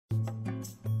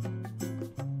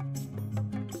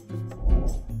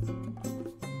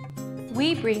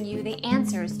we bring you the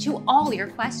answers to all your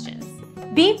questions.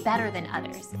 Be better than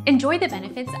others. Enjoy the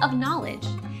benefits of knowledge.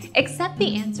 Accept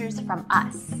the answers from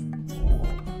us.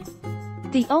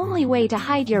 The only way to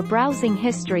hide your browsing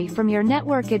history from your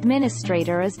network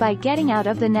administrator is by getting out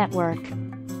of the network.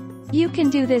 You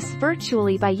can do this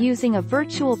virtually by using a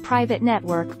virtual private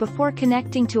network before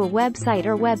connecting to a website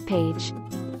or web page.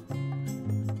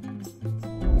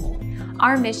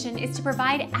 Our mission is to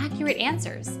provide accurate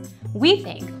answers. We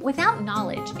think without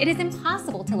knowledge, it is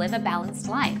impossible to live a balanced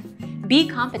life. Be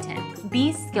competent,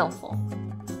 be skillful.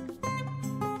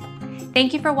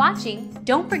 Thank you for watching.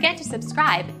 Don't forget to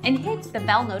subscribe and hit the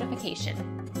bell notification.